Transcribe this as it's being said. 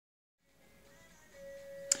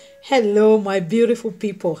Hello, my beautiful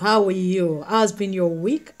people. How are you? How's been your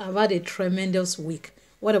week? I've had a tremendous week.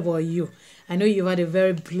 What about you? I know you've had a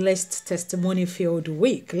very blessed, testimony filled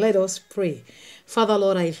week. Let us pray. Father,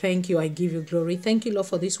 Lord, I thank you. I give you glory. Thank you, Lord,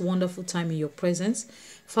 for this wonderful time in your presence.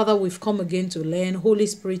 Father, we've come again to learn. Holy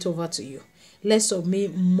Spirit, over to you. Less of me,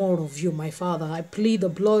 more of you, my Father. I plead the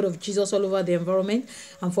blood of Jesus all over the environment.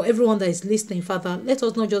 And for everyone that is listening, Father, let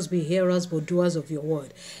us not just be hearers, but doers of your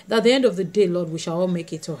word. That at the end of the day, Lord, we shall all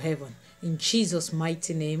make it to heaven. In Jesus'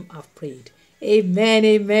 mighty name, I've prayed. Amen,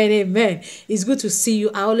 amen, amen. It's good to see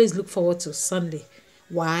you. I always look forward to Sunday.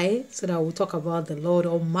 Why? So that we'll talk about the Lord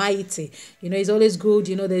Almighty. It's always good.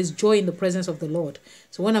 There's joy in the presence of the Lord.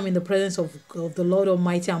 So when I'm in the presence of the Lord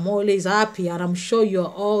Almighty, I'm always happy. And I'm sure you're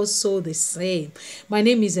also the same. My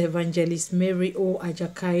name is Evangelist Mary O.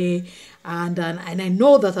 Ajakaye. And I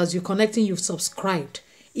know that as you're connecting, you've subscribed.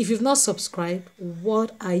 If you've not subscribed,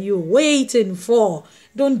 what are you waiting for?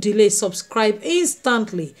 Don't delay. Subscribe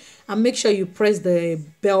instantly and make sure you press the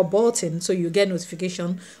bell button so you get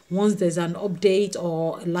notification once there's an update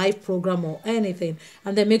or a live program or anything.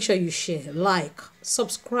 And then make sure you share, like,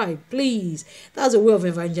 subscribe, please. That's a way of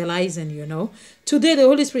evangelizing. Today, the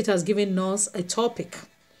Holy Spirit has given us a topic,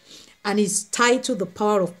 and it's tied to the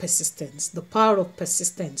power of persistence. The power of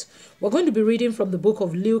persistence. We're going to be reading from the book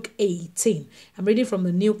of Luke 18. I'm reading from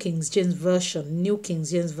the New King James Version. New King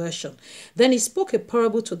James Version. Then he spoke a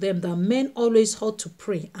parable to them that men always ought to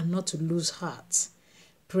pray and not to lose heart.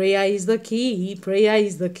 Prayer is the key, prayer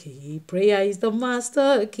is the key, prayer is the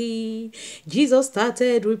master key. Jesus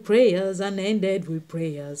started with prayers and ended with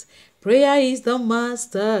prayers. Prayer is the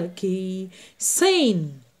master key.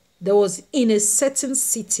 Saying, there was in a certain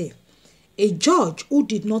city a judge who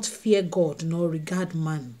did not fear God nor regard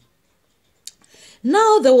man.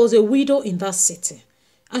 Now there was a widow in that city,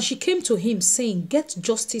 and she came to him, saying, get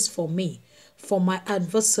justice for me, from my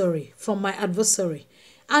adversary.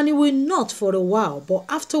 And he will not for a while, but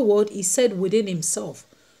afterward he said within himself,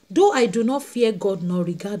 though I do not fear God nor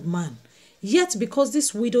regard man, yet because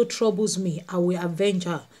this widow troubles me, I will avenge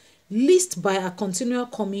her, lest by her continual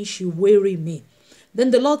coming she weary me.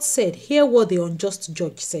 Then the Lord said, hear what the unjust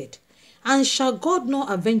judge said. And shall God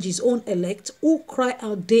not avenge his own elect, who cry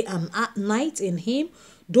out day and night in him,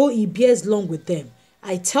 though he bears long with them?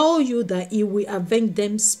 I tell you that he will avenge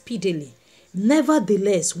them speedily.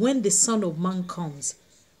 Nevertheless, when the Son of Man comes,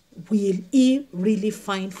 will he really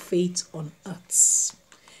find faith on earth?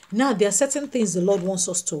 Now, there are certain things the Lord wants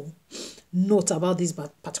us to note about this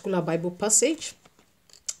particular Bible passage.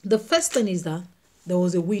 The first thing is that there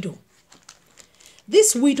was a widow.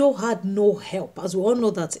 This widow had no help. As we all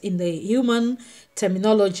know that in the human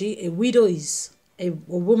terminology, a widow is a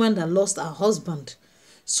woman that lost her husband.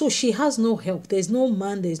 So she has no help. There's no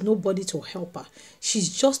man, there's nobody to help her.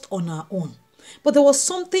 She's just on her own. But there was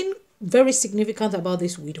something very significant about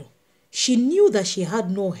this widow. She knew that she had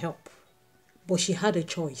no help, but she had a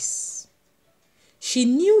choice. She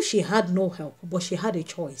knew she had no help, but she had a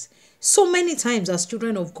choice. So many times as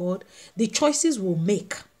children of God, the choices we'll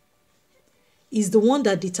make is the one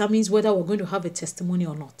that determines whether we're going to have a testimony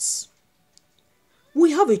or not.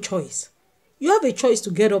 We have a choice. You have a choice to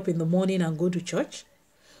get up in the morning and go to church.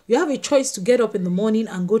 You have a choice to get up in the morning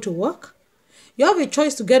and go to work. You have a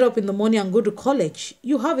choice to get up in the morning and go to college.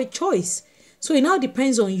 You have a choice. So it now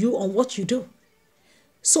depends on you on what you do.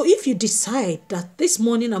 So if you decide that this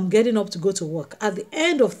morning I'm getting up to go to work, at the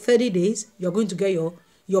end of 30 days, you're going to get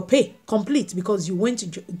your pay complete because you went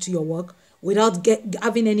to your work without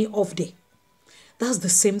having any off day. That's the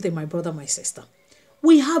same thing, my brother, my sister.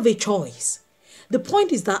 We have a choice. The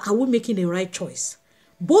point is that are we making the right choice?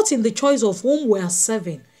 Both in the choice of whom we are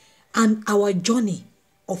serving and our journey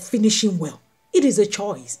of finishing well. It is a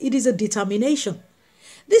choice. It is a determination.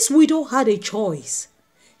 This widow had a choice.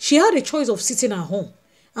 She had a choice of sitting at home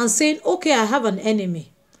and saying, okay, I have an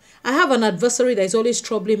enemy. I have an adversary that is always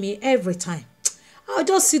troubling me every time. I'll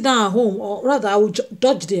just sit down at home, or rather I will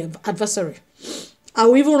dodge the adversary. I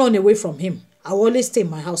will even run away from him. I will always stay in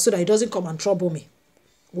my house so that he doesn't come and trouble me.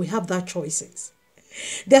 We have that choices.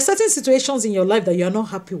 There are certain situations in your life that you are not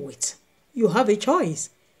happy with. You have a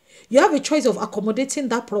choice. You have a choice of accommodating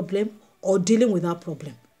that problem or dealing with that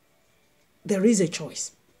problem. There is a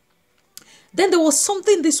choice. Then there was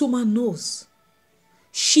something this woman knows.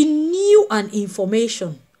 She knew an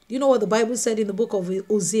information. You know what the Bible said in the book of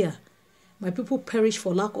Hosea? My people perish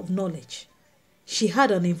for lack of knowledge. She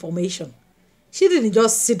had an information. She didn't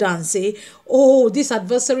just sit down and say, oh, this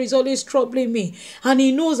adversary is always troubling me. And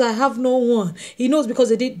he knows I have no one. He knows because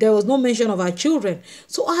there was no mention of our children.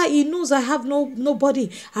 So he knows I have nobody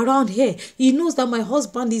around here. He knows that my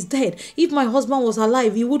husband is dead. If my husband was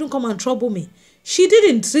alive, he wouldn't come and trouble me. She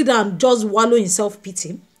didn't sit down and just wallow in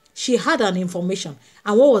self-pity. She had an information.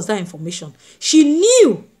 And what was that information? She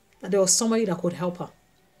knew that there was somebody that could help her.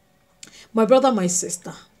 My brother, my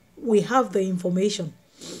sister, we have the information.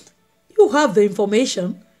 You have the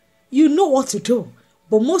information, you know what to do,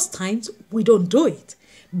 but most times we don't do it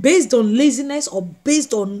based on laziness or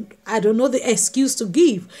based on, I don't know, the excuse to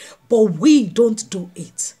give, but we don't do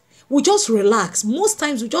it. We just relax. Most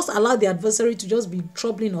times we just allow the adversary to just be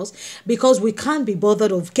troubling us because we can't be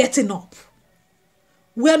bothered of getting up.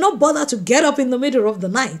 We are not bothered to get up in the middle of the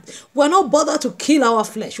night. We are not bothered to kill our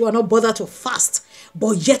flesh. We are not bothered to fast,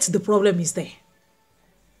 but yet the problem is there.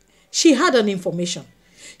 She had an information.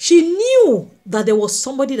 She knew that there was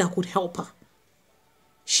somebody that could help her.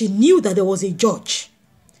 She knew that there was a judge.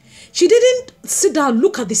 She didn't sit down and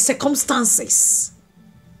look at the circumstances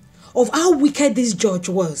of how wicked this judge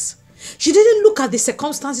was. She didn't look at the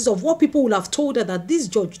circumstances of what people would have told her that this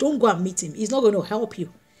judge, don't go and meet him. He's not going to help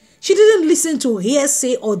you. She didn't listen to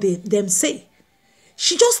hearsay or them say.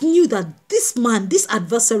 She just knew that this man, this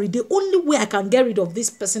adversary, the only way I can get rid of this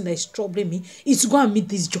person that is troubling me is to go and meet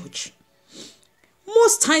this judge.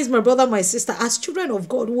 Most times, my brother, my sister, as children of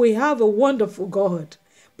God, we have a wonderful God.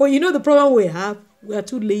 But you know the problem we have? We are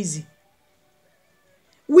too lazy.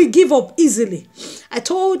 We give up easily. I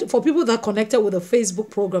told, for people that connected with the Facebook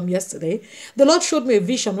program yesterday, the Lord showed me a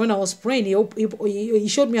vision when I was praying. He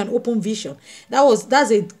showed me an open vision.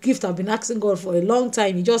 That's a gift I've been asking God for a long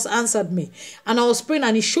time. He just answered me. And I was praying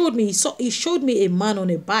and he showed me a man on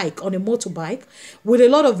a bike, on a motorbike, with a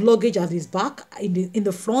lot of luggage at his back, in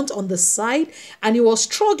the front, on the side, and he was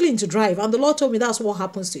struggling to drive. And the Lord told me that's what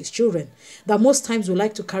happens to his children. That most times we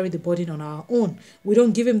like to carry the burden on our own. We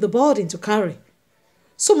don't give him the burden to carry.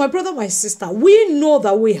 So my brother, my sister, we know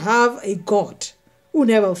that we have a God who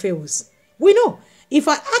never fails. We know. If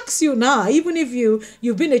I ask you now, even if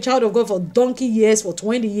you've been a child of God for donkey years, for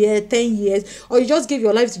 20 years, 10 years, or you just gave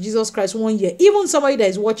your life to Jesus Christ 1 year, even somebody that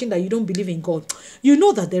is watching that you don't believe in God, you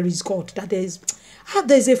know that there is God, that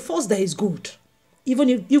there's a force that is good, even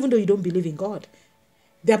though you don't believe in God.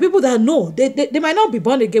 There are people that know, they might not be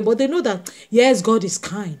born again, but they know that, yes, God is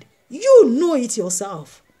kind. You know it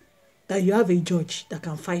yourself. That you have a judge that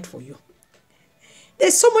can fight for you.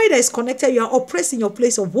 There's somebody that is connected. You are oppressed in your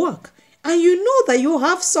place of work. And you know that you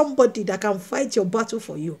have somebody that can fight your battle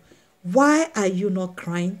for you. Why are you not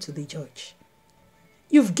crying to the judge?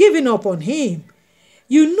 You've given up on him.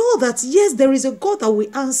 You know that, yes, there is a God that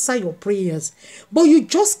will answer your prayers. But you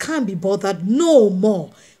just can't be bothered no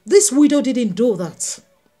more. This widow didn't do that.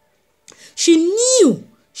 She knew.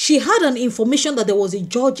 She had an information that there was a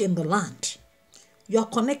judge in the land. You are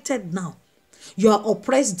connected now. You are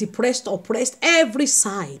oppressed, depressed, oppressed, every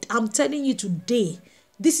side. I'm telling you today,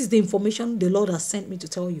 this is the information the Lord has sent me to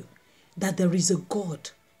tell you, that there is a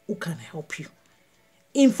God who can help you.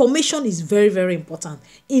 Information is very, very important.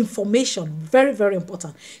 Information, very, very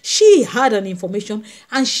important. She had an information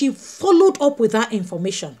and she followed up with that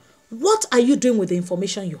information. What are you doing with the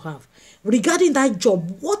information you have? Regarding that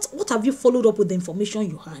job, what have you followed up with the information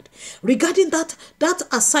you had? Regarding that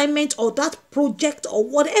assignment or that project or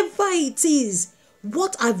whatever it is,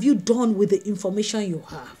 what have you done with the information you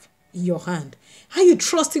have in your hand? Are you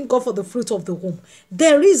trusting God for the fruit of the womb?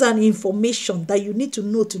 There is an information that you need to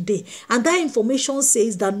know today. And that information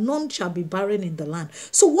says that none shall be barren in the land.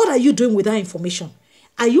 So what are you doing with that information?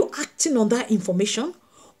 Are you acting on that information?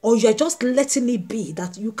 Or you're just letting it be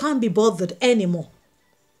that you can't be bothered anymore?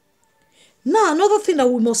 Now, another thing that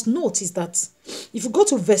we must note is that if you go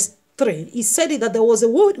to verse 3, he said it that there was a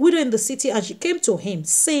widow in the city and she came to him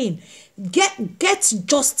saying, get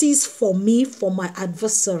justice for me, for my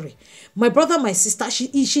adversary. My brother, my sister,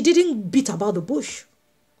 she didn't beat about the bush.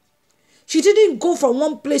 She didn't go from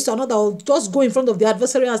one place to another or just go in front of the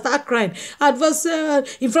adversary and start crying. Adversary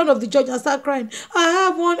in front of the judge and start crying. I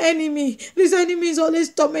have one enemy. This enemy is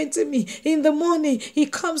always tormenting me. In the morning, he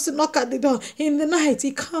comes to knock at the door. In the night,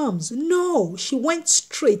 he comes. No, she went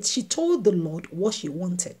straight. She told the Lord what she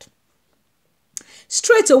wanted.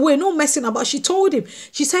 Straight away, no messing about. She told him.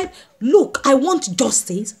 She said, look, I want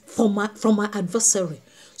justice from my adversary.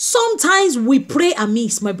 Sometimes we pray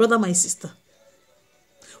amiss, my brother, my sister.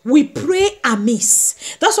 We pray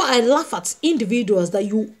amiss. That's why I laugh at individuals that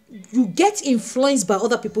you get influenced by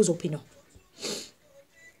other people's opinion.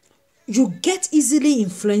 You get easily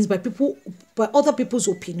influenced by other people's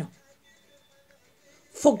opinion.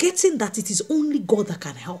 Forgetting that it is only God that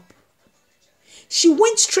can help. She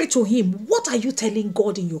went straight to him. What are you telling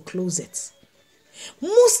God in your closet?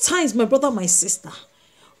 Most times, my brother, my sister,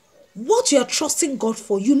 what you are trusting God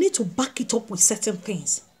for, you need to back it up with certain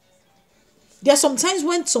things. There are sometimes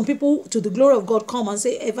when some people, to the glory of God, come and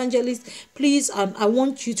say, Evangelist, please, and I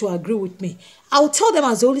want you to agree with me. I'll tell them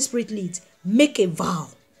as the Holy Spirit leads, make a vow.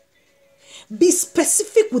 Be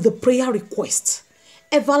specific with the prayer request.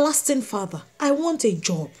 Everlasting Father, I want a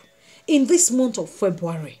job in this month of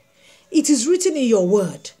February. It is written in your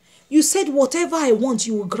word. You said whatever I want,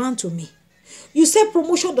 you will grant to me. You said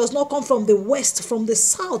promotion does not come from the west, from the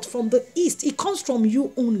south, from the east. It comes from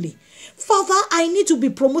you only. Father, I need to be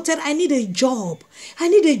promoted. I need a job. I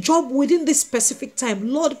need a job within this specific time.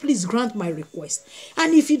 Lord, please grant my request.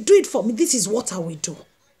 And if you do it for me, this is what I will do.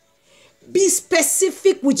 Be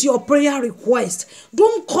specific with your prayer request.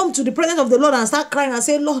 Don't come to the presence of the Lord and start crying and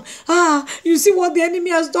say, Lord, you see what the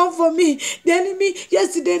enemy has done for me. The enemy,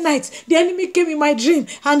 yesterday night, the enemy came in my dream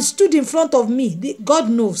and stood in front of me. God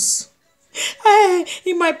knows.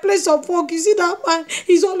 In my place of work, you see that man,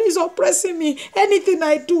 he's always oppressing me. Anything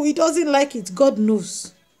I do, he doesn't like it. God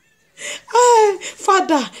knows.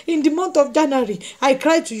 Father, in the month of January, I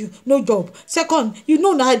cried to you, no job. Second, you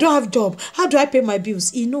know now I don't have job. How do I pay my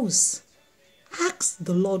bills? He knows. Ask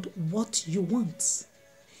the Lord what you want.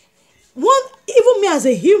 Even me as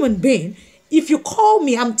a human being, if you call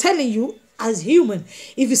me, I'm telling you, as human,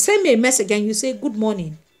 if you send me a message and you say, good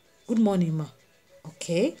morning, ma.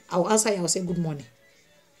 Okay, I'll answer you, I'll say good morning.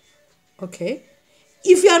 Okay.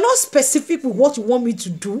 If you are not specific with what you want me to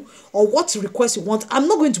do or what request you want, I'm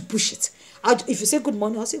not going to push it. If you say good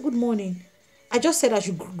morning, I'll say good morning. I just said I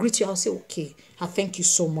should greet you. I'll say, okay, I thank you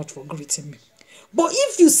so much for greeting me. But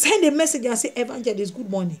if you send a message and say, Evangelist, good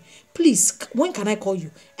morning, please, when can I call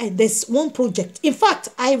you? And there's one project. In fact,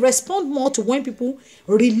 I respond more to when people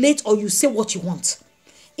relate or you say what you want.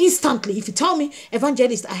 Instantly, if you tell me,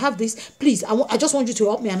 Evangelist, I have this, please, I just want you to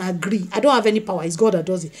help me and agree. I don't have any power. It's God that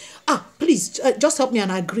does it. Please, just help me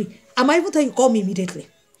and agree. I might even tell you, call me immediately.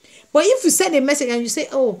 But if you send a message and you say,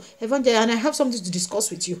 oh, Evangelist, and I have something to discuss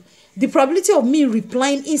with you, the probability of me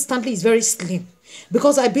replying instantly is very slim.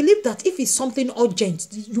 Because I believe that if it's something urgent,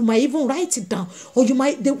 you might even write it down. Or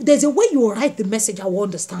there's a way you will write the message I will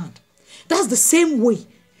understand. That's the same way.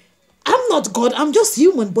 I'm not God, I'm just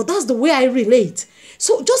human, but that's the way I relate.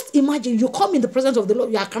 So just imagine you come in the presence of the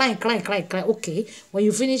Lord, you are crying. Okay, when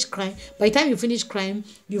you finish crying, by the time you finish crying,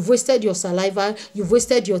 you've wasted your saliva, you've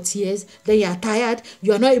wasted your tears, then you are tired,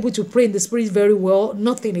 you are not able to pray in the spirit very well,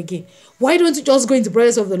 nothing again. Why don't you just go into the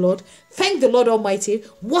presence of the Lord, thank the Lord Almighty,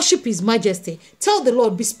 worship His majesty, tell the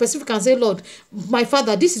Lord, be specific and say, Lord, my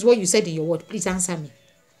Father, this is what you said in your word, please answer me.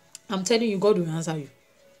 I'm telling you, God will answer you.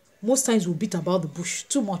 Most times we beat about the bush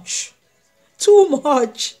too much.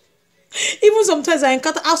 Even sometimes I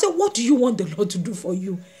encounter, I'll say, what do you want the Lord to do for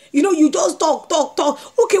you? You just talk.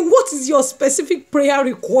 Okay, what is your specific prayer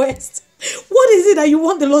request? What is it that you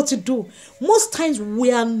want the Lord to do? Most times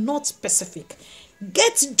we are not specific.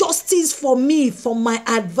 Get justice for me, for my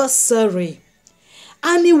adversary.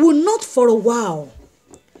 And it will not for a while.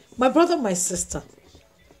 My brother, my sister,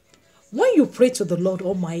 when you pray to the Lord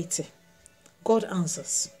Almighty, God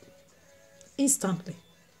answers. Instantly.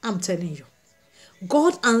 I'm telling you.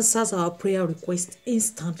 God answers our prayer request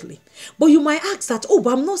instantly. But you might ask that,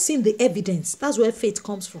 but I'm not seeing the evidence. That's where faith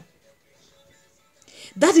comes from.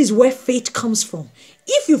 That is where faith comes from.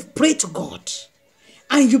 If you've prayed to God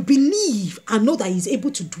and you believe and know that He's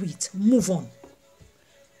able to do it, move on.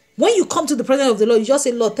 When you come to the presence of the Lord, you just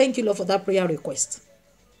say, Lord, thank you, Lord, for that prayer request.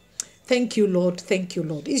 Thank you, Lord. Thank you,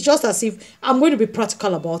 Lord. It's just as if I'm going to be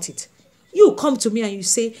practical about it. You come to me and you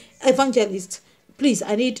say, Evangelist, please,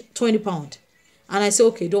 I need 20 pounds. And I say,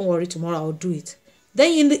 okay, don't worry, tomorrow I'll do it.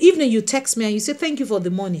 Then in the evening, you text me and you say, thank you for the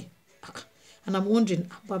money. And I'm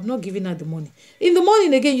wondering, but I'm not giving her the money. In the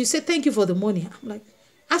morning again, you say, thank you for the money. I'm like,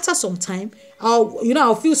 after some time,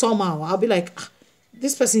 I'll feel somehow. I'll be like,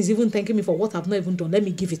 this person is even thanking me for what I've not even done. Let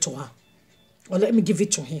me give it to her. Or let me give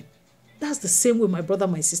it to him. That's the same way, my brother,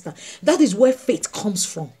 my sister. That is where faith comes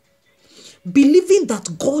from. Believing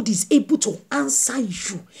that God is able to answer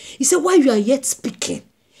you. He said, while you are yet speaking,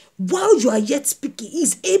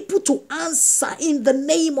 He's able to answer in the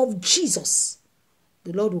name of Jesus.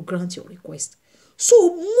 The Lord will grant your request.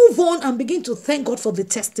 So move on and begin to thank God for the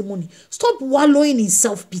testimony. Stop wallowing in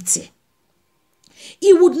self-pity.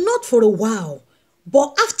 He would not for a while,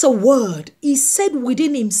 but afterward, he said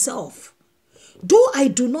within himself, though I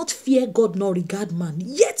do not fear God nor regard man,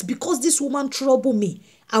 yet because this woman trouble me,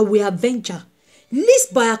 I will avenge her.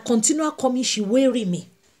 Lest by her continual coming she weary me.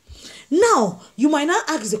 Now, you might not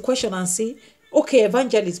ask the question and say, okay,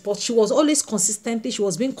 evangelist, but she was always she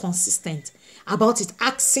was being consistent about it,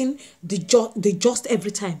 asking the just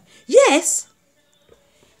every time. Yes,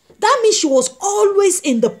 that means she was always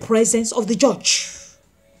in the presence of the judge.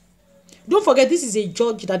 Don't forget, this is a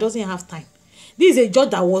judge that doesn't have time. This is a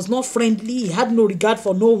judge that was not friendly. He had no regard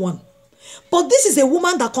for no one. But this is a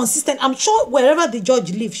woman that consistent. I'm sure wherever the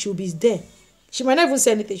judge lives, she'll be there. She might not even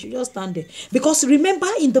say anything. She'll just stand there. Because remember,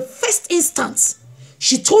 in the first instance,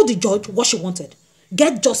 she told the judge what she wanted.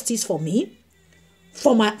 Get justice for me,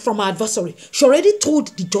 from my adversary. She already told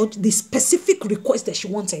the judge the specific request that she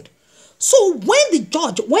wanted. So when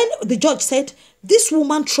the judge said, this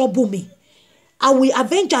woman trouble me, I will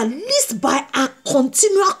avenge her at least by her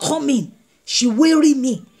continual coming. She weary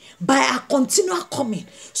me by her continual coming.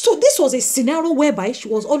 So this was a scenario whereby she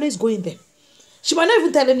was always going there. She might not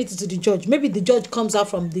even tell anything to the judge. Maybe the judge comes out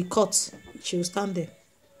from the court. She will stand there.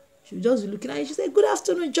 She will just be looking at it. She say, good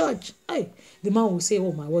afternoon, judge. Hey. The man will say,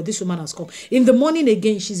 oh my word, this woman has come. In the morning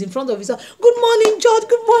again, she's in front of his house. Good morning, judge.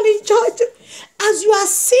 Good morning, judge. As you are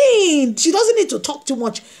seeing, she doesn't need to talk too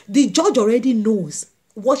much. The judge already knows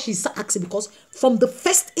what she's asking, because from the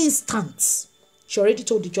first instance, she already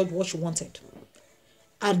told the judge what she wanted.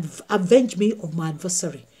 Avenge me of my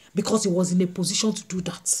adversary, because he was in a position to do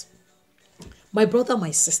that. My brother,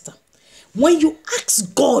 my sister, when you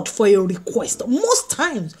ask God for a request, most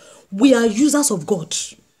times we are users of God.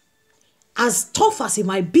 As tough as it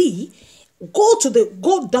might be,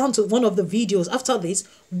 go down to one of the videos after this,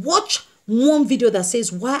 watch one video that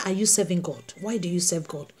says, why are you serving God? Why do you serve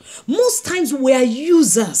God? Most times we are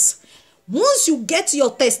users. Once you get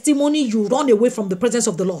your testimony, you run away from the presence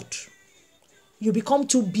of the Lord. You become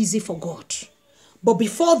too busy for God. But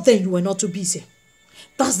before then, you were not too busy.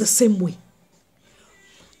 That's the same way.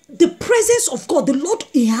 The presence of God, the Lord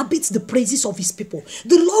inhabits the praises of his people.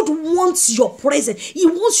 The Lord wants your presence. He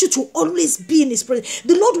wants you to always be in his presence.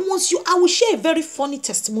 The Lord wants you. I will share a very funny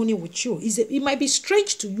testimony with you. It might be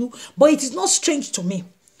strange to you, but it is not strange to me.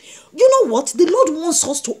 You know what? The Lord wants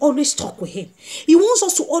us to always talk with him. He wants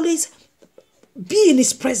us to always be in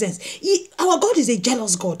his presence. Our God is a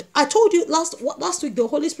jealous God. I told you last week, the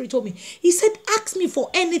Holy Spirit told me. He said, ask me for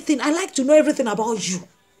anything. I like to know everything about you.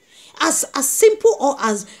 As simple or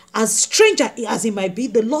as strange as it might be,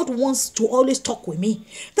 the Lord wants to always talk with me.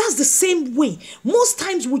 That's the same way. Most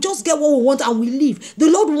times we just get what we want and we leave. The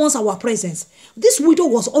Lord wants our presence. This widow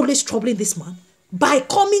was always troubling this man by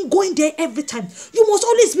going there every time. You must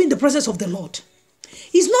always be in the presence of the Lord.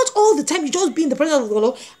 It's not all the time you just be in the presence of the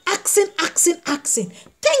Lord, asking.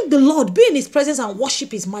 Thank the Lord. Be in his presence and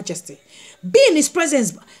worship his majesty. Be in his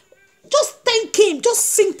presence. Just thank him. Just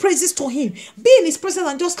sing praises to him. Be in his presence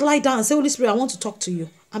and just lie down and say, Holy Spirit, I want to talk to you.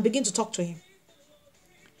 And begin to talk to him.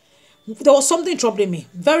 There was something troubling me.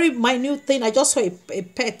 Very minute thing. I just saw a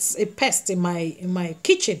pest in my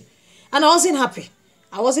kitchen. And I wasn't happy.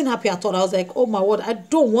 I wasn't happy at all. I was like, oh my word, I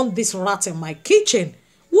don't want this rat in my kitchen.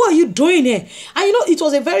 What are you doing here? And you know, it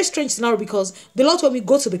was a very strange scenario, because the Lord told me,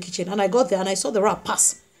 go to the kitchen. And I got there and I saw the rat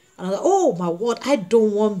pass. And I was like, oh my word, I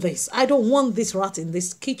don't want this. I don't want this rat in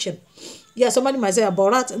this kitchen. Yeah, somebody might say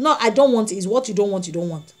about rat. No, I don't want it. It's what you don't want, you don't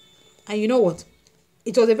want. And you know what?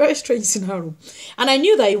 It was a very strange scenario. And I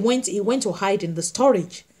knew that he went to hide in the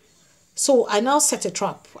storage. So I now set a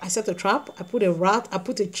trap. I set a trap. I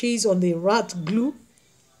put a cheese on the rat glue.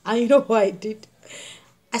 And you know what I did?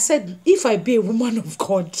 I said, if I be a woman of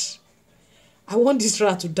God, I want this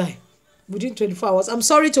rat to die within 24 hours. I'm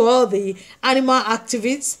sorry to all the animal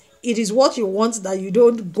activists. It is what you want that you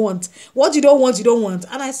don't want. What you don't want, you don't want.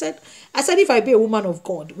 And I said, if I be a woman of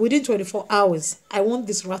God, within 24 hours, I want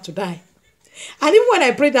this rat to die. And even when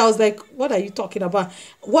I prayed, I was like, what are you talking about?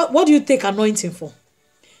 What do you take anointing for?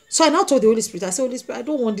 So I now told the Holy Spirit, I said, Holy Spirit, I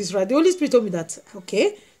don't want this rat. The Holy Spirit told me that,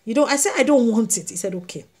 okay, I said, I don't want it. He said,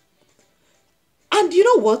 okay. And you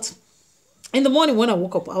know what? In the morning when I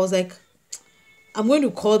woke up, I was like, I'm going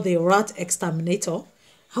to call the rat exterminator.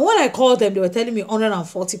 And when I called them, they were telling me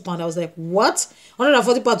 140 pounds. I was like, what?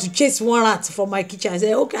 140 pounds to chase one rat from my kitchen. I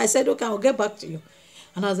said, okay, I'll get back to you.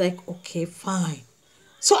 And I was like, okay, fine.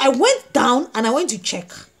 So I went down and I went to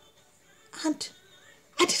check. And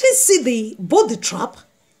I didn't see both the trap.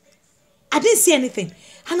 I didn't see anything.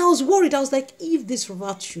 And I was worried. I was like, if this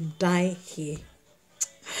rat should die here.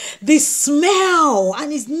 The smell,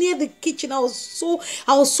 and it's near the kitchen. I was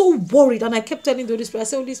so worried, and I kept telling the Holy Spirit, I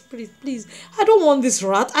said, Holy Spirit, please, I don't want this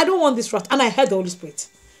rat. I don't want this rat. And I heard the Holy Spirit.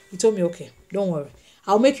 He told me, okay, don't worry.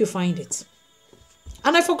 I'll make you find it.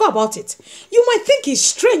 And I forgot about it. You might think it's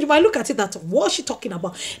strange. You might look at it that, what's she talking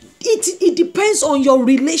about? It depends on your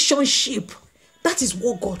relationship. That is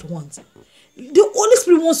what God wants. The Holy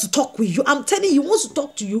Spirit wants to talk with you. I'm telling you, he wants to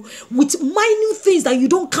talk to you with minute things that you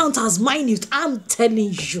don't count as minute. I'm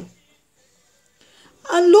telling you.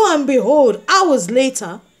 And lo and behold, hours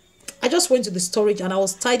later, I just went to the storage and I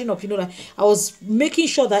was tidying up, like I was making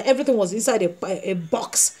sure that everything was inside a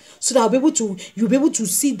box, so that you'll be able to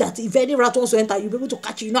see that if any rat wants to enter, you'll be able to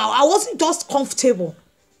catch it. Now, I wasn't just comfortable.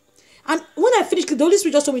 And when I finished, the Holy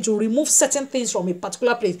Spirit just told me to remove certain things from a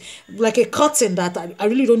particular place, like a curtain that I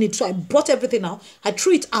really don't need. So I brought everything out, I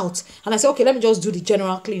threw it out, and I said, okay, let me just do the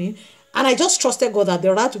general cleaning. And I just trusted God that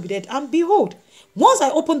the rat would be dead. And behold, once I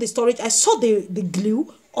opened the storage, I saw the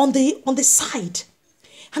glue on the side.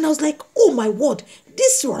 And I was like, oh my word,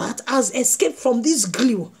 this rat has escaped from this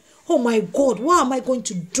glue. Oh my God, what am I going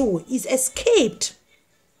to do? He's escaped.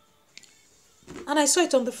 And I saw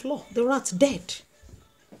it on the floor, the rat dead.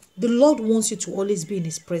 The Lord wants you to always be in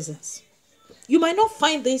his presence. You might not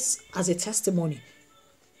find this as a testimony.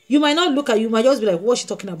 You might not look at you might just be like, what's she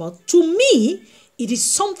talking about? To me, it is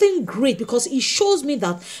something great because it shows me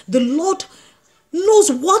that the Lord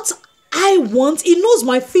knows what I want. He knows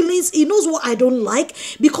my feelings. He knows what I don't like,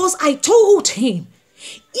 because I told him.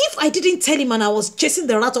 If I didn't tell him and I was chasing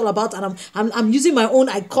the rat all about, and I'm using my own,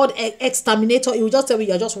 I called exterminator, he would just tell me,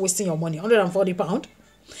 you're just wasting your money, £140.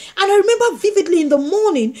 And I remember vividly in the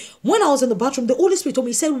morning when I was in the bathroom, the Holy Spirit told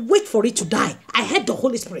me, he said, wait for it to die. I heard the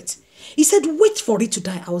Holy Spirit. He said, wait for it to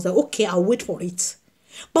die. I was like, okay, I'll wait for it.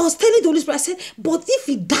 But I was telling the Holy Spirit, I said, but if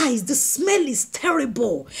it dies, the smell is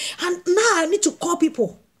terrible. And now I need to call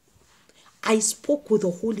people. I spoke with the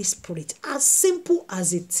Holy Spirit, as simple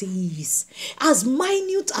as it is, as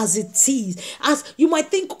minute as it is, as you might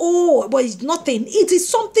think, oh, but it's nothing. It is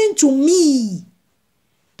something to me.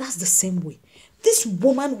 That's the same way. This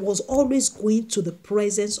woman was always going to the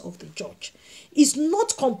presence of the judge. It's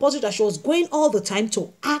not compulsory that she was going all the time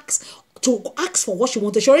to ask for what she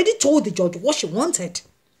wanted. She already told the judge what she wanted.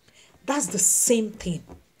 That's the same thing.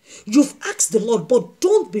 You've asked the Lord, but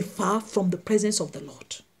don't be far from the presence of the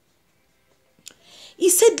Lord. He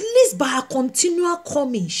said, least by her continual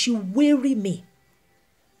coming, she weary me.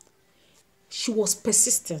 She was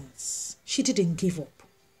persistent. She didn't give up.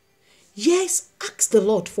 Yes, ask the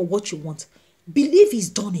Lord for what you want. Believe he's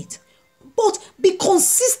done it. But be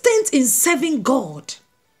consistent in serving God.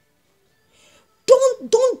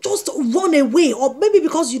 Don't just run away, or maybe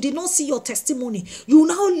because you did not see your testimony, you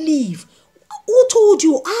now leave. Who told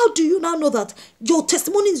you? How do you now know that your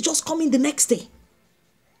testimony is just coming the next day?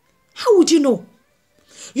 How would you know?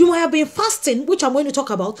 You might have been fasting, which I'm going to talk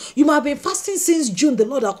about. You might have been fasting since June. The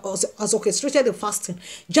Lord has orchestrated the fasting.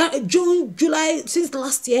 June, July, since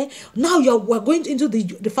last year. Now we're going into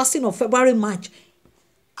the fasting of February, March.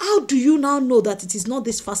 How do you now know that it is not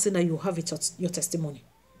this fasting that you have your testimony?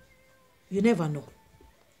 You never know.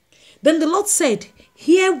 Then the Lord said,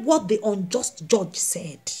 hear what the unjust judge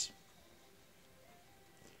said.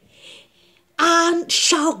 And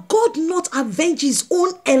shall God not avenge his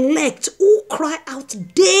own elect who cry out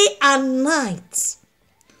day and night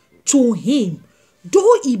to him,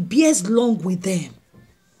 though he bears long with them?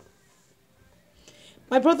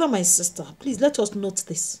 My brother, my sister, please let us note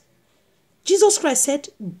this. Jesus Christ said,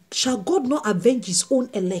 shall God not avenge his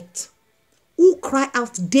own elect who cry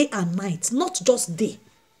out day and night? Not just day,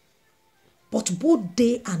 but both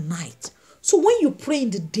day and night. So when you pray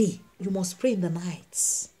in the day, you must pray in the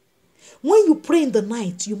nights. When you pray in the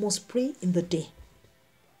night, you must pray in the day.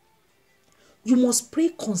 You must pray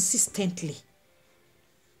consistently.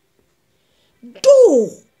 Though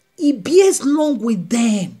he bears long with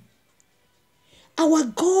them, our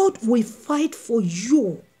God will fight for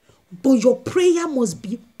you, but your prayer must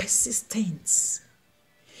be persistent.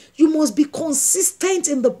 You must be consistent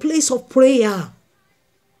in the place of prayer.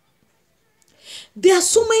 There are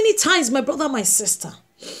so many times, my brother, my sister,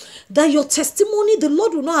 that your testimony, the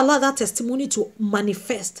Lord will not allow that testimony to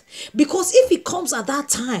manifest. Because if it comes at that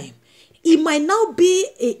time, it might now be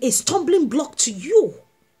a stumbling block to you.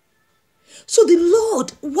 So the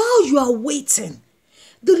Lord, while you are waiting,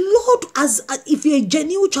 the Lord, if you're a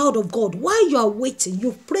genuine child of God, while you are waiting,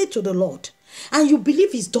 you pray to the Lord and you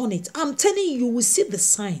believe he's done it. I'm telling you, you will see the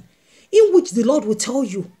sign in which the Lord will tell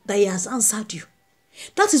you that he has answered you.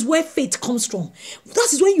 That is where faith comes from. That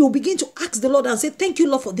is when you begin to ask the Lord and say, thank you,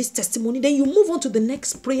 Lord, for this testimony. Then you move on to the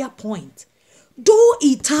next prayer point. Though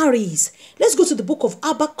it tarries. Let's go to the book of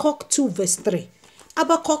Habakkuk 2 verse 3.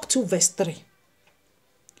 Habakkuk 2 verse 3.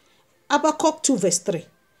 Habakkuk 2 verse 3.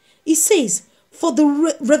 It says, for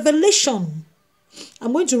the revelation.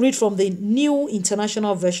 I'm going to read from the New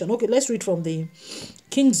International Version. Okay, let's read from the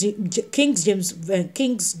King James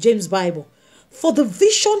Bible. For the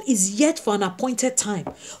vision is yet for an appointed time.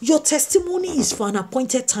 Your testimony is for an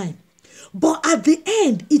appointed time. But at the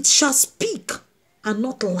end, it shall speak and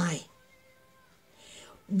not lie.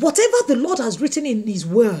 Whatever the Lord has written in his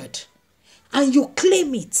word, and you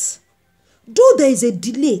claim it, though there is a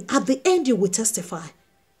delay, at the end you will testify.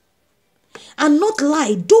 And not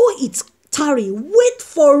lie, though it tarry, wait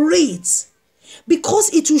for it,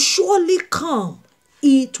 because it will surely come.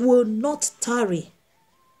 It will not tarry.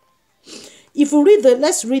 If we read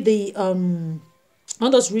let's read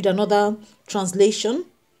I'll just read another translation.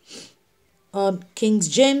 King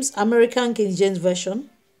James, American King James Version.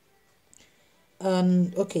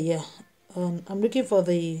 Okay, yeah. I'm looking for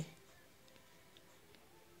the...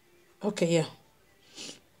 Okay, yeah.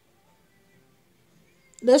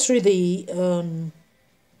 Let's read the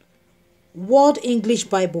Word English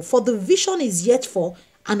Bible. For the vision is yet for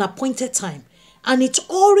an appointed time, and it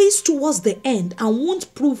hurries towards the end and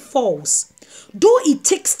won't prove false. Though it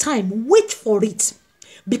takes time, wait for it,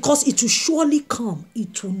 because it will surely come.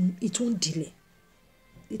 It won't delay.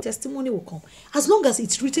 The testimony will come. As long as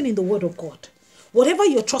it's written in the Word of God. Whatever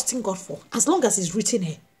you're trusting God for, as long as it's written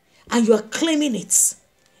here, and you are claiming it,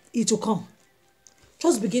 it will come.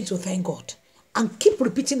 Just begin to thank God. And keep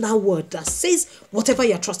repeating that word that says whatever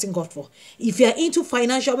you're trusting God for. If you're into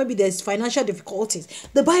financial, maybe there's financial difficulties.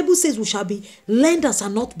 The Bible says we shall be lenders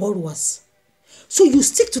and not borrowers. So you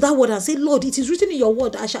stick to that word and say, Lord, it is written in your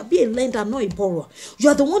word, I shall be a lender, not a borrower. You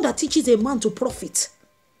are the one that teaches a man to profit.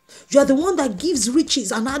 You are the one that gives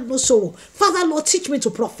riches and add no sorrow. Father, Lord, teach me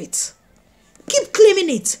to profit. Keep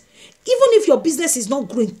claiming it. Even if your business is not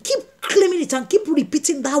growing, keep claiming it and keep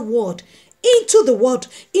repeating that word into the word,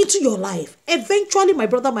 into your life. Eventually, my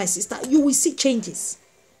brother, my sister, you will see changes.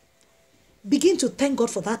 Begin to thank God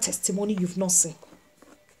for that testimony you've not seen.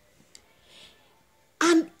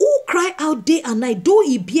 And who cry out day and night, though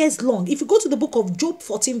he bears long. If you go to the book of Job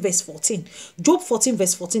 14 verse 14. Job 14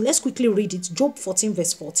 verse 14. Let's quickly read it. Job 14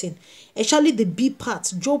 verse 14. Actually the B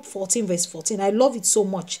part. Job 14 verse 14. I love it so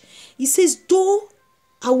much. It says, though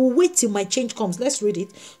I will wait till my change comes. Let's read it.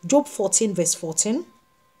 Job 14 verse 14.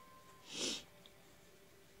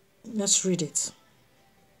 Let's read it.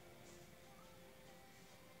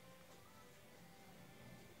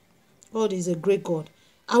 God is a great God.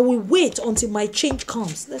 I will wait until my change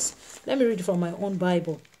comes. Let me read it from my own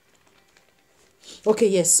Bible. Okay,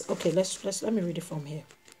 yes. Okay, let me read it from here.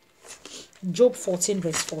 Job 14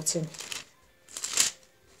 verse 14.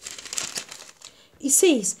 It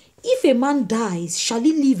says, if a man dies, shall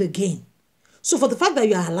he live again? So for the fact that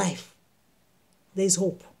you are alive, there is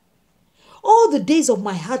hope. All the days of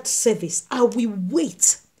my heart service, I will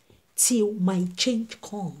wait till my change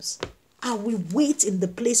comes. I will wait in the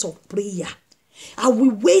place of prayer. I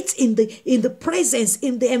will wait in the presence,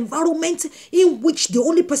 in the environment in which the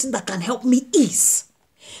only person that can help me is.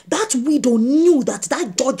 That widow knew that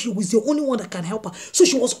judge was the only one that can help her. So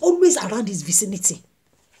she was always around his vicinity.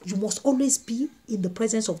 You must always be in the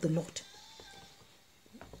presence of the Lord.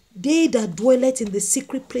 They that dwelleth in the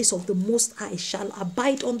secret place of the Most High shall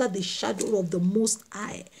abide under the shadow of the Most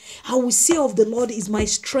High. I will say of the Lord is my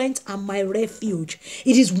strength and my refuge.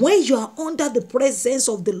 It is when you are under the presence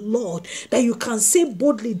of the Lord that you can say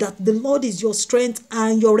boldly that the Lord is your strength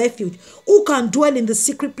and your refuge. Who can dwell in the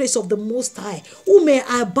secret place of the Most High? Who may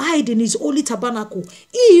abide in his holy tabernacle?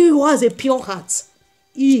 He who has a pure heart.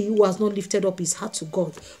 He who has not lifted up his heart to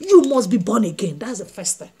God. You must be born again. That's the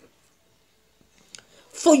first thing.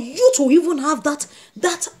 For you to even have that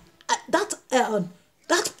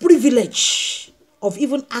privilege of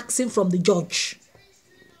even asking from the judge,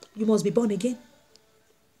 you must be born again.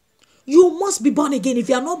 You must be born again. If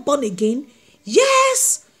you are not born again,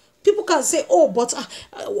 yes, people can say, oh, but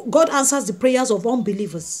God answers the prayers of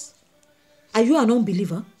unbelievers. Are you an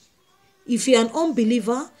unbeliever? If you're an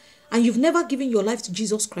unbeliever and you've never given your life to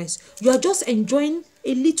Jesus Christ, you are just enjoying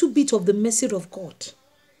a little bit of the mercy of God.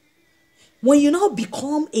 When you now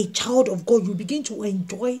become a child of God, you begin to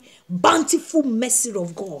enjoy bountiful mercy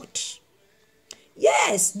of God.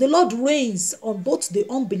 Yes, the Lord reigns on both the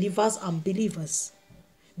unbelievers and believers,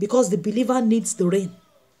 because the believer needs the rain.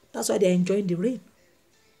 That's why they're enjoying the rain.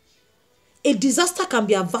 A disaster can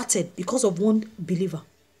be averted because of one believer,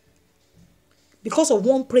 because of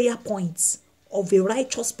one prayer point of a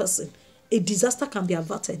righteous person. A disaster can be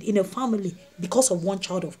averted in a family because of one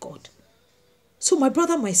child of God. So my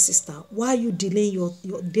brother, my sister, why are you delaying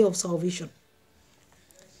your day of salvation?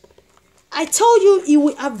 I tell you, he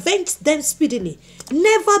will avenge them speedily.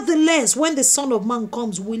 Nevertheless, when the Son of Man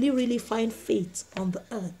comes, will he really find faith on the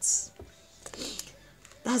earth?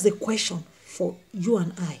 That's the question for you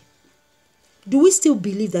and I. Do we still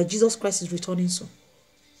believe that Jesus Christ is returning soon?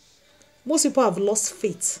 Most people have lost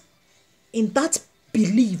faith in that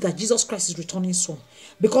belief that Jesus Christ is returning soon.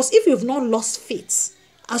 Because if you've not lost faith,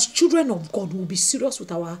 as children of God, we'll be serious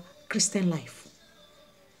with our Christian life.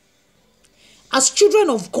 As children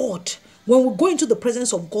of God, when we go into the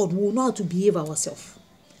presence of God, we will know how to behave ourselves.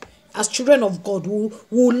 As children of God,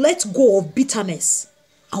 we'll let go of bitterness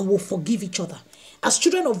and we'll forgive each other. As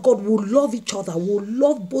children of God, we'll love each other. We'll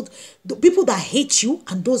love both the people that hate you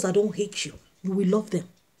and those that don't hate you. You will love them.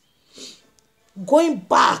 Going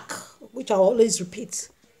back, which I always repeat,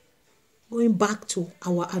 going back to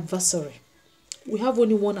our adversary. We have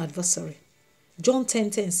only one adversary. John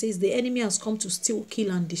 10:10 says, the enemy has come to steal,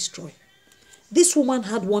 kill, and destroy. This woman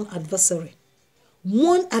had one adversary.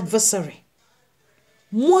 One adversary.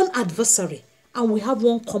 One adversary. And we have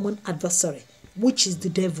one common adversary, which is the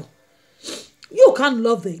devil. You can't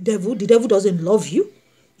love the devil. The devil doesn't love you.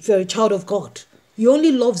 If you're a child of God, he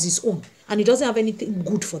only loves his own. And he doesn't have anything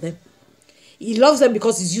good for them. He loves them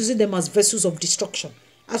because he's using them as vessels of destruction.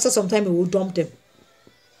 After some time, he will dump them.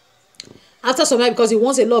 After some time, because he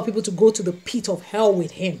wants a lot of people to go to the pit of hell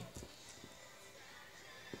with him.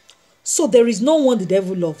 So there is no one the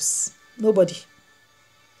devil loves. Nobody.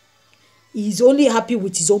 He's only happy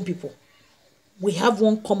with his own people. We have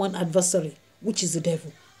one common adversary, which is the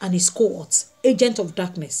devil, and his cohorts, agent of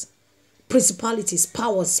darkness, principalities,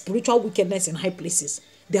 powers, spiritual wickedness in high places.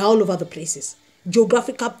 They're all over the places.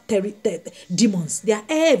 Geographical demons, they are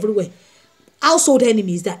everywhere. Household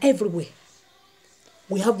enemies, they're everywhere.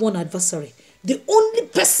 We have one adversary. The only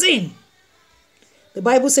person. The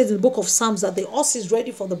Bible says in the book of Psalms that the horse is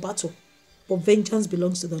ready for the battle, but vengeance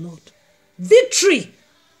belongs to the Lord. Victory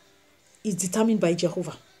is determined by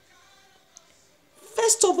Jehovah.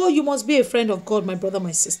 First of all, you must be a friend of God, my brother,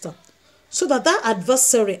 my sister. So that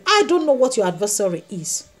adversary, I don't know what your adversary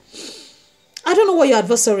is. I don't know what your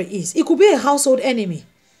adversary is. It could be a household enemy.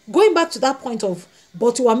 Going back to that point of,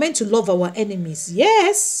 but we are meant to love our enemies.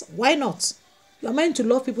 Yes, why not? You are meant to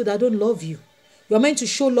love people that don't love you. You are meant to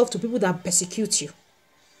show love to people that persecute you.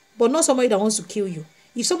 But not somebody that wants to kill you.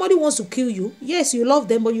 If somebody wants to kill you, yes, you love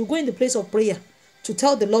them, but you go in the place of prayer to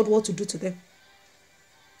tell the Lord what to do to them.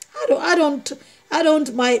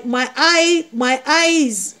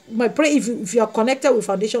 My prayer, if you are connected with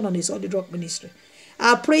Foundation on the Solid Rock Ministry,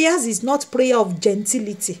 our prayers is not prayer of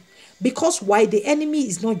gentility. Because why? The enemy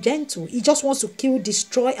is not gentle. He just wants to kill,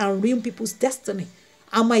 destroy, and ruin people's destiny.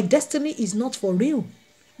 And my destiny is not for real.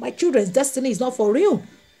 My children's destiny is not for real.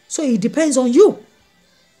 So it depends on you.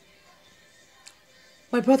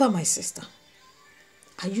 My brother, my sister,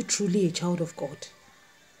 are you truly a child of God?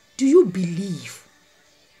 Do you believe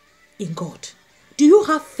in God? Do you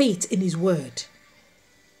have faith in His word?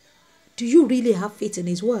 Do you really have faith in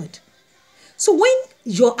His word? So when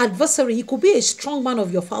your adversary, it could be a strong man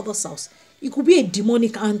of your father's house. It could be a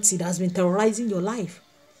demonic auntie that has been terrorizing your life.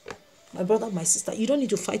 My brother, my sister, you don't need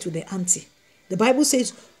to fight with the auntie. The Bible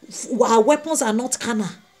says our weapons are not carnal.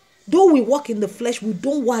 Though we walk in the flesh, we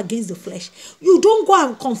don't war against the flesh. You don't go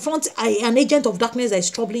and confront an agent of darkness that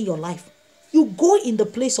is troubling your life. You go in the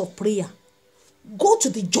place of prayer. Go to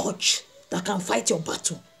the judge that can fight your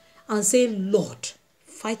battle and say, Lord,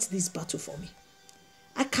 fight this battle for me.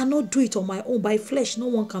 I cannot do it on my own. By flesh, no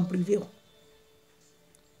one can prevail.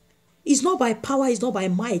 It's not by power, it's not by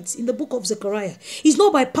might. In the book of Zechariah, it's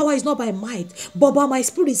not by power, it's not by might, but by my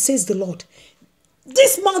spirit, says the Lord.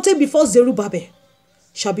 This mountain before Zerubbabel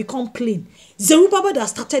shall become plain. Zerubbabel that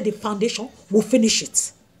started the foundation will finish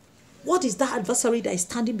it. What is that adversary that is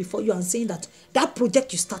standing before you and saying that that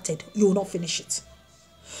project you started, you will not finish it?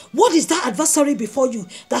 What is that adversary before you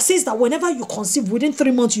that says that whenever you conceive, within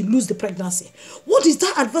 3 months, you lose the pregnancy? What is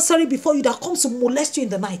that adversary before you that comes to molest you in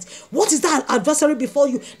the night? What is that adversary before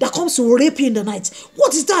you that comes to rape you in the night?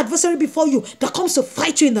 What is that adversary before you that comes to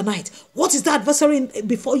fight you in the night? What is that adversary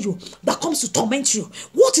before you that comes to torment you?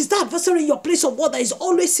 What is that adversary in your place of work that is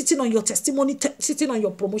always sitting on your testimony, sitting on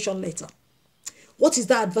your promotion letter? What is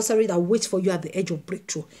that adversary that waits for you at the edge of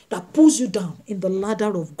breakthrough, that pulls you down in the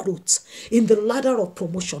ladder of growth, in the ladder of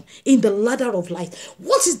promotion, in the ladder of life?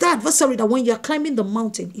 What is that adversary that when you're climbing the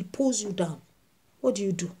mountain, it pulls you down? What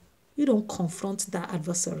do? You don't confront that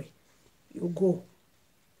adversary. You go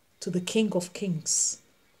to the King of Kings,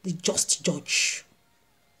 the just judge,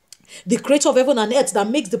 the creator of heaven and earth that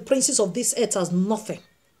makes the princes of this earth as nothing.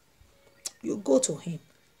 You go to him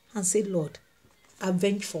and say, Lord,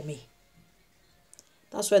 avenge for me.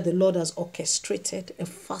 That's why the Lord has orchestrated a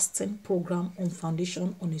fasting program on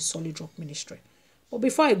Foundation on a Solid Rock Ministry. But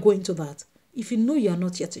before I go into that, if you know you are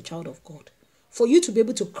not yet a child of God, for you to be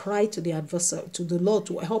able to cry to the adversary, to the Lord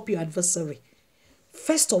to help your adversary,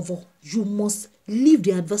 first of all, you must leave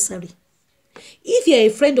the adversary. If you are a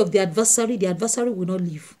friend of the adversary will not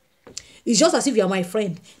leave. It's just as if you are my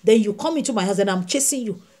friend. Then you come into my house and I'm chasing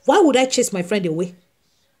you. Why would I chase my friend away?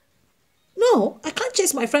 No, I can't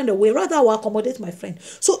chase my friend away. Rather, I will accommodate my friend.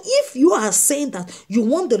 So if you are saying that you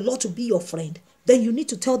want the Lord to be your friend, then you need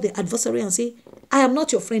to tell the adversary and say, I am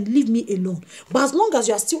not your friend. Leave me alone. But as long as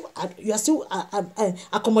you are still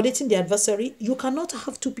accommodating the adversary, you cannot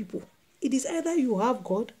have two people. It is either you have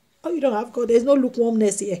God or you don't have God. There's no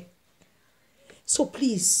lukewarmness here. So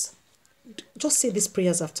please, just say these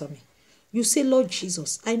prayers after me. You say, Lord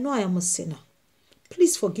Jesus, I know I am a sinner.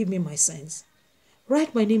 Please forgive me my sins.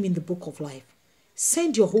 Write my name in the book of life.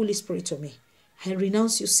 Send your Holy Spirit to me. I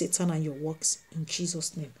renounce you, Satan, and your works in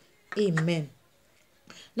Jesus' name. Amen.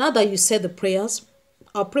 Now that you said the prayers,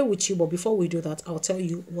 I'll pray with you, but before we do that, I'll tell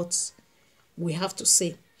you what we have to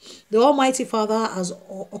say. The Almighty Father has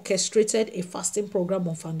orchestrated a fasting program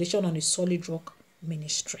on Foundation on a Solid Rock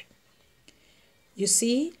Ministry. You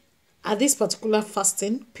see, at this particular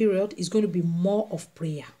fasting period is going to be more of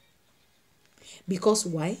prayer. Because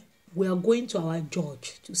why? We are going to our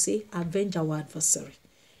judge to say, avenge our adversary.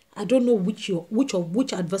 I don't know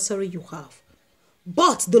which adversary you have.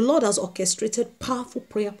 But the Lord has orchestrated powerful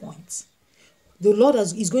prayer points. The Lord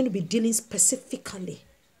is going to be dealing specifically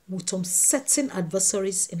with some certain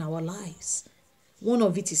adversaries in our lives. One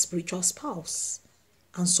of it is spiritual spouse.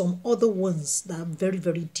 And some other ones that are very,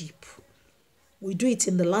 very deep. We do it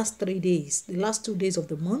in the last 3 days, the last 2 days of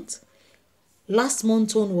the month. Last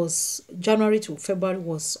month was January to February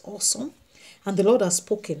was awesome. And the Lord has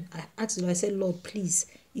spoken. I asked him, I said, Lord, please.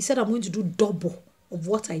 He said, I'm going to do double of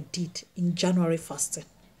what I did in January fasting.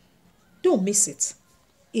 Don't miss it.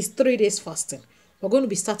 It's 3 days fasting. We're going to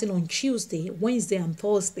be starting on Tuesday, Wednesday, and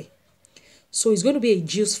Thursday. So it's going to be a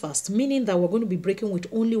juice fast, meaning that we're going to be breaking with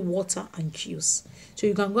only water and juice. So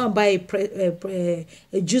you can go and buy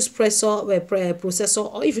a juice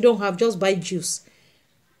processor, or if you don't have, just buy juice.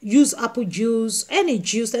 Use apple juice, any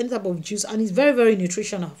type of juice, and it's very, very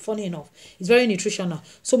nutritional. Funny enough, it's very nutritional.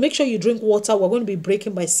 So make sure you drink water. We're going to be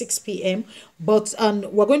breaking by 6 p.m. And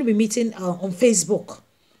we're going to be meeting on Facebook.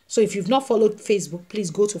 So if you've not followed Facebook,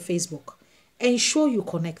 please go to Facebook. Ensure you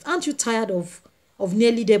connect. Aren't you tired of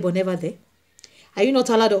nearly there but never there? Are you not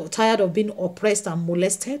tired of being oppressed and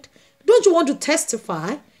molested? Don't you want to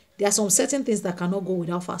testify? There are some certain things that cannot go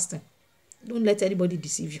without fasting. Don't let anybody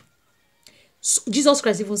deceive you. So Jesus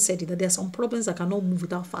Christ even said it, that there are some problems that cannot move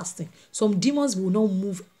without fasting. Some demons will not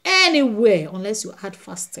move anywhere unless you add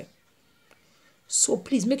fasting. So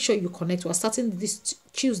please make sure you connect. We're starting this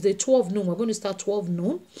Tuesday, 12 noon. We're going to start 12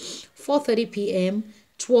 noon, 4:30 p.m.,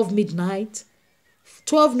 12 midnight,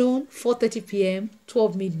 12 noon, 4:30 p.m.,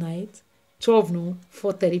 12 midnight, 12 noon,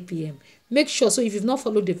 4:30 p.m. Make sure, so if you've not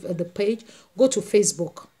followed the page, go to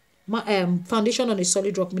Facebook. Foundation on a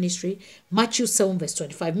Solid Rock Ministry, Matthew 7 verse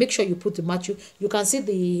 25. Make sure you put the Matthew. You can see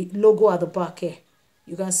the logo at the back here.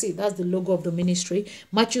 You can see that's the logo of the ministry.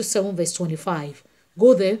 Matthew 7 verse 25.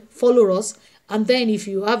 Go there, follow us. And then if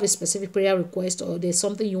you have a specific prayer request or there's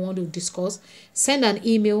something you want to discuss, send an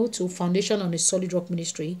email to Foundation on a Solid Rock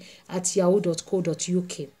Ministry at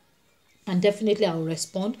yahoo.co.uk. And definitely I'll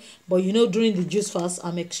respond. But you know, during the juice fast,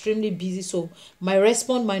 I'm extremely busy. So my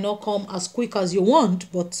response might not come as quick as you want,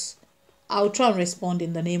 but I'll try and respond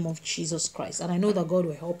in the name of Jesus Christ. And I know that God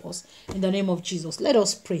will help us in the name of Jesus. Let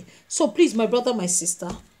us pray. So please, my brother, my sister,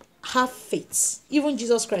 have faith. Even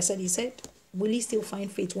Jesus Christ said, he said, will he still find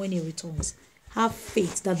faith when he returns? Have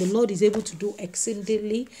faith that the Lord is able to do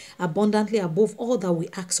exceedingly, abundantly above all that we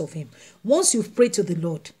ask of him. Once you've prayed to the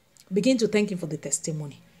Lord, begin to thank him for the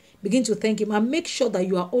testimony. Begin to thank him and make sure that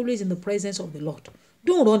you are always in the presence of the Lord.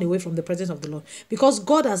 Don't run away from the presence of the Lord. Because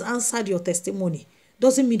God has answered your testimony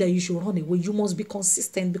doesn't mean that you should run away. You must be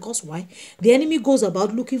consistent. Because why? The enemy goes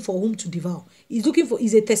about looking for whom to devour.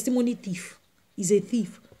 He's a testimony thief. He's a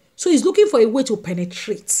thief. So he's looking for a way to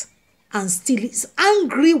penetrate and steal. He's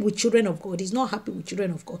angry with children of God. He's not happy with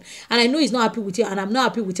children of God. And I know he's not happy with you, and I'm not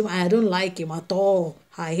happy with him. I don't like him at all.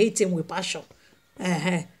 I hate him with passion.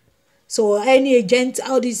 So any agent,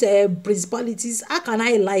 all these principalities, how can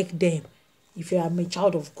I like them if I am a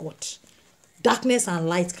child of God? Darkness and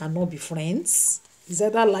light cannot be friends. It's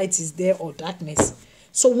either light is there or darkness.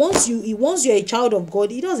 So once you're a child of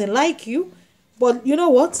God, he doesn't like you. But you know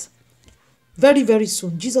what? Very, very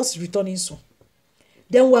soon, Jesus is returning soon.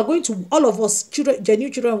 Then we're going to, all of us,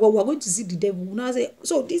 genuine children of God, we're going to see the devil. Now say,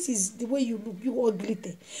 so this is the way you look, you ugly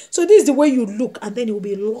thing. So this is the way you look, and then it will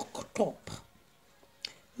be locked up.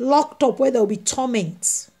 Locked up where there will be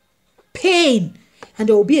torment, pain, and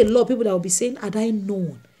there will be a lot of people that will be saying, had I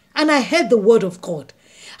known, and I heard the word of God,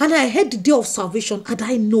 and I heard the day of salvation, had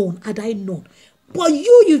I known, But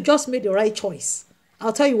you just made the right choice.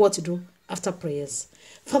 I'll tell you what to do after prayers.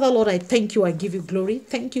 Father, Lord, I thank you. I give you glory.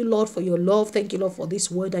 Thank you, Lord, for your love. Thank you, Lord, for this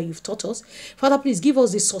word that you've taught us. Father, please give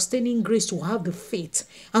us the sustaining grace to have the faith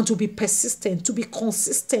and to be persistent, to be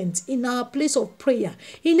consistent in our place of prayer,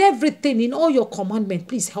 in everything, in all your commandments.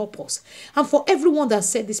 Please help us. And for everyone that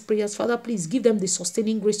said these prayers, Father, please give them the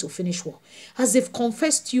sustaining grace to finish well. As they've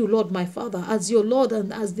confessed you, Lord, my Father, as your Lord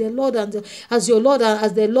and as their Lord and as your Lord and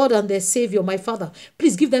as their Lord and their Savior, my Father,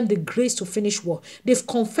 please give them the grace to finish well. They've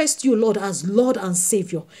confessed you, Lord, as Lord and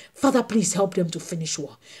Savior. Father, please help them to finish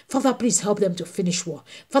well. Father, please help them to finish well.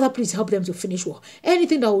 Father, please help them to finish well.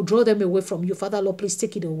 Anything that will draw them away from you, Father, Lord, please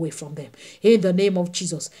take it away from them. In the name of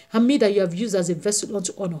Jesus. And me that you have used as a vessel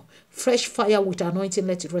unto honor, fresh fire with anointing,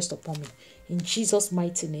 let it rest upon me. In Jesus'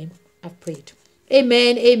 mighty name, I've prayed.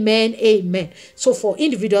 Amen, amen, amen. So for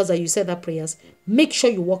individuals that you said that prayers, make sure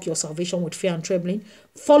you walk your salvation with fear and trembling.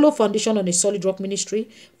 Follow Foundation on a Solid Rock Ministry.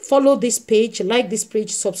 Follow this page, like this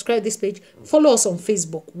page, subscribe this page. Follow us on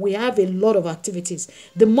Facebook. We have a lot of activities.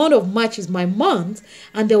 The month of March is my month,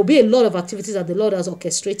 and there will be a lot of activities that the Lord has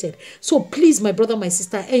orchestrated. So please, my brother, my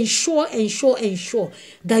sister, ensure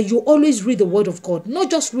that you always read the Word of God.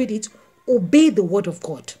 Not just read it, obey the Word of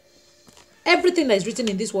God. Everything that is written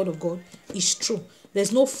in this Word of God is true.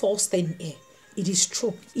 There's no false thing here. It is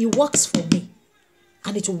true. It works for me,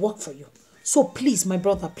 and it will work for you. So please, my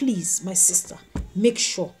brother, please, my sister, make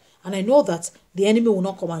sure. And I know that the enemy will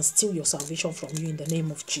not come and steal your salvation from you in the name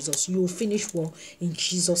of Jesus. You will finish well in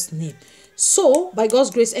Jesus' name. So, by God's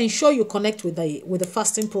grace, ensure you connect with the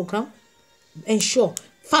fasting program. Ensure.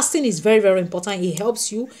 Fasting is very, very important. It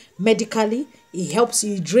helps you medically. It helps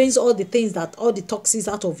you. It drains all the toxins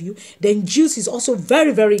out of you. Then juice is also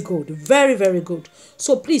very, very good. Very, very good.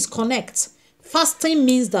 So please connect. Fasting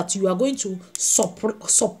means that you are going to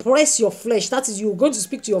suppress your flesh. That is, you're going to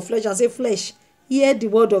speak to your flesh and say, flesh, hear the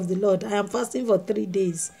word of the Lord. I am fasting for 3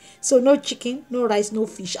 days. So no chicken, no rice, no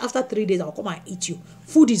fish. After 3 days, I'll come and eat you.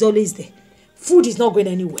 Food is always there. Food is not going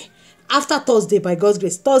anywhere. After Thursday, by God's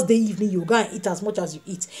grace, Thursday evening, you go and eat as much as you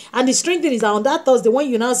eat. And the strange thing is that on that Thursday, when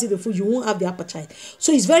you now see the food, you won't have the appetite.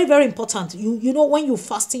 So it's very, very important. You know, when you're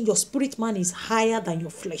fasting, your spirit man is higher than your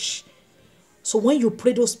flesh. So when you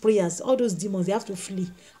pray those prayers, all those demons, they have to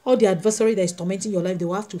flee. All the adversary that is tormenting your life, they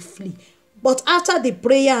will have to flee. But after the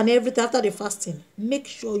prayer and everything, after the fasting, make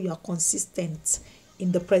sure you are consistent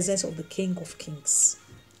in the presence of the King of Kings.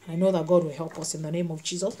 I know that God will help us in the name of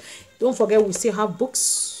Jesus. Don't forget, we still have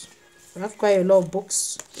books. We have quite a lot of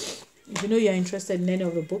books. If you know you're interested in any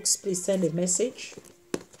of the books, please send a message.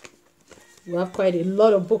 We have quite a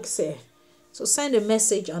lot of books here. So send a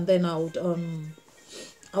message and then I'll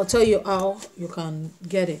tell you how you can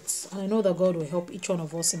get it. And I know that God will help each one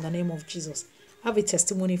of us in the name of Jesus. Have a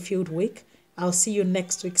testimony-filled week. I'll see you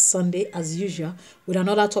next week, Sunday, as usual, with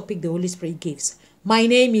another topic the Holy Spirit gives. My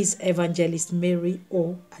name is Evangelist Mary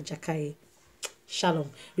O. Ajakaye.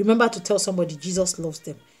 Shalom. Remember to tell somebody Jesus loves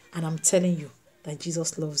them. And I'm telling you that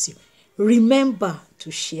Jesus loves you. Remember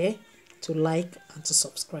to share, to like, and to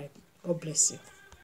subscribe. God bless you.